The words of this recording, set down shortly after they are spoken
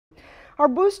Are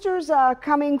boosters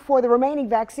coming for the remaining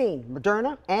vaccine?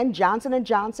 Moderna and Johnson &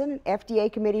 Johnson, an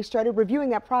FDA committee started reviewing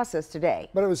that process today.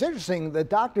 But it was interesting, the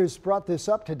doctors brought this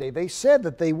up today. They said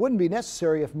that they wouldn't be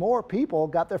necessary if more people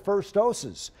got their first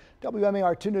doses.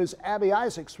 WMAR 2 News' Abby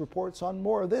Isaacs reports on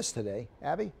more of this today.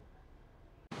 Abby?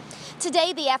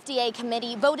 Today, the FDA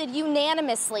committee voted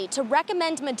unanimously to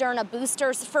recommend Moderna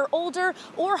boosters for older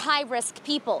or high-risk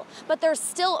people. But there's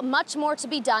still much more to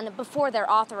be done before they're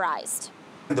authorized.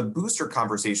 The booster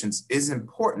conversations is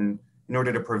important in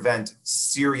order to prevent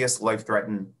serious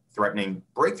life-threatening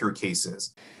breakthrough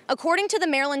cases. According to the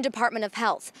Maryland Department of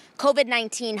Health,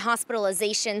 COVID-19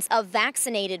 hospitalizations of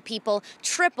vaccinated people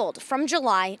tripled from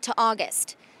July to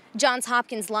August. Johns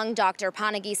Hopkins lung doctor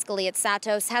Panagis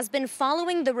Skaliatsatos has been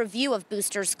following the review of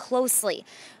boosters closely.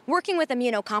 Working with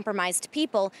immunocompromised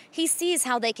people, he sees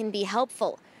how they can be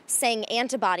helpful, saying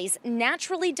antibodies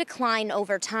naturally decline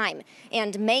over time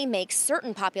and may make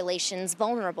certain populations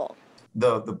vulnerable.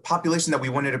 The population that we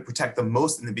wanted to protect the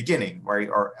most in the beginning, right,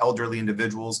 are elderly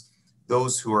individuals,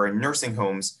 those who are in nursing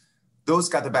homes. Those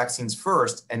got the vaccines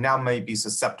first and now may be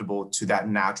susceptible to that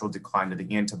natural decline of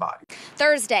the antibody.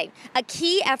 Thursday, a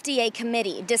key FDA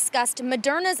committee discussed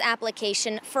Moderna's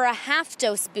application for a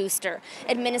half-dose booster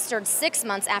administered 6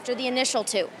 months after the initial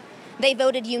 2. They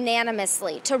voted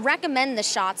unanimously to recommend the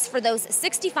shots for those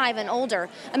 65 and older,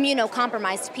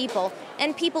 immunocompromised people,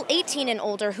 and people 18 and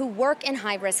older who work in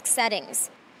high-risk settings.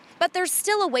 But there's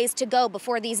still a ways to go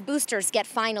before these boosters get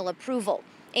final approval.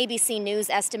 ABC News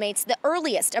estimates the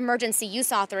earliest emergency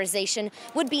use authorization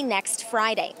would be next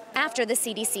Friday, after the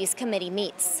CDC's committee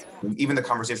meets. Even the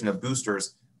conversation of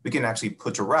boosters, we can actually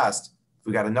put to rest. If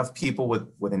we got enough people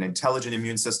with an intelligent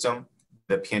immune system,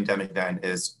 the pandemic then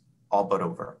is all but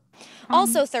over.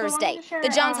 Also Thursday, the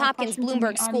Johns Hopkins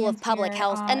Bloomberg School of Public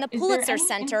Health and the Pulitzer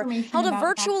Center held a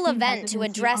virtual event to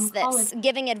address this,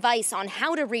 giving advice on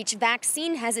how to reach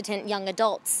vaccine-hesitant young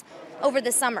adults. Over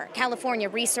the summer, California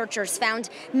researchers found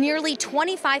nearly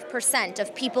 25%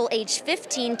 of people aged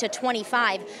 15 to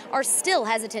 25 are still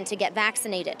hesitant to get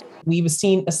vaccinated. We've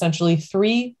seen essentially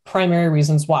 3 primary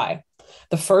reasons why.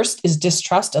 The first is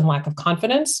distrust and lack of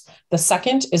confidence. The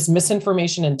second is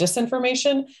misinformation and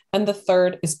disinformation. And the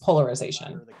third is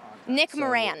polarization. Nick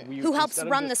Moran, who helps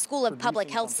run the School of Public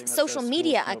Health's social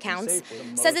media accounts,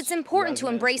 says it's important to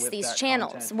embrace these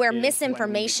channels where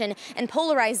misinformation and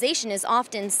polarization is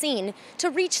often seen to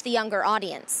reach the younger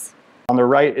audience. On the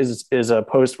right is a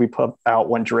post we put out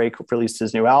when Drake released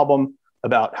his new album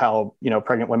about how,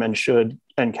 pregnant women should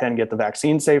and can get the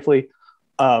vaccine safely.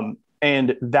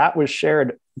 And that was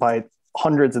shared by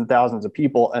hundreds and thousands of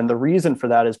people. And the reason for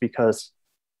that is because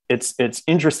it's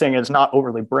interesting, it's not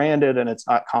overly branded, and it's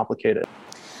not complicated.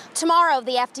 Tomorrow,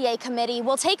 the FDA committee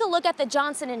will take a look at the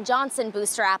Johnson & Johnson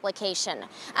booster application,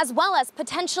 as well as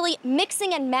potentially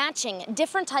mixing and matching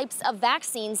different types of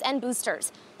vaccines and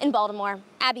boosters. In Baltimore,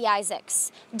 Abby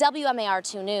Isaacs, WMAR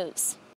 2 News.